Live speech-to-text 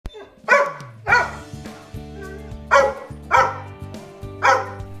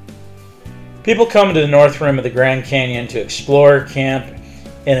People come to the North Rim of the Grand Canyon to explore, camp,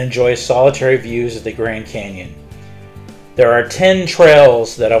 and enjoy solitary views of the Grand Canyon. There are 10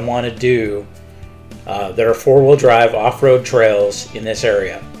 trails that I want to do that are four-wheel drive off-road trails in this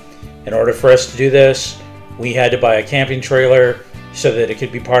area. In order for us to do this, we had to buy a camping trailer so that it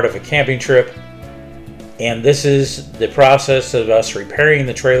could be part of a camping trip. And this is the process of us repairing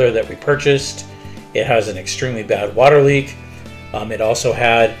the trailer that we purchased. It has an extremely bad water leak. It also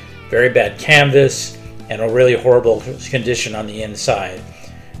had very bad canvas and a really horrible condition on the inside.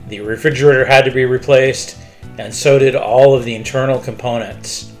 The refrigerator had to be replaced, and so did all of the internal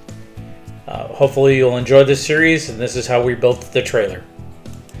components. Hopefully you'll enjoy this series, and this is how we built the trailer.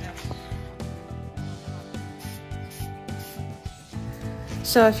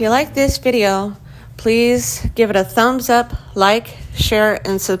 So if you like this video, please give it a thumbs up, like, share,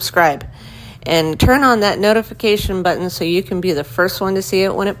 and subscribe. And turn on that notification button so you can be the first one to see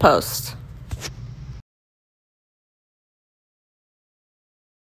it when it posts.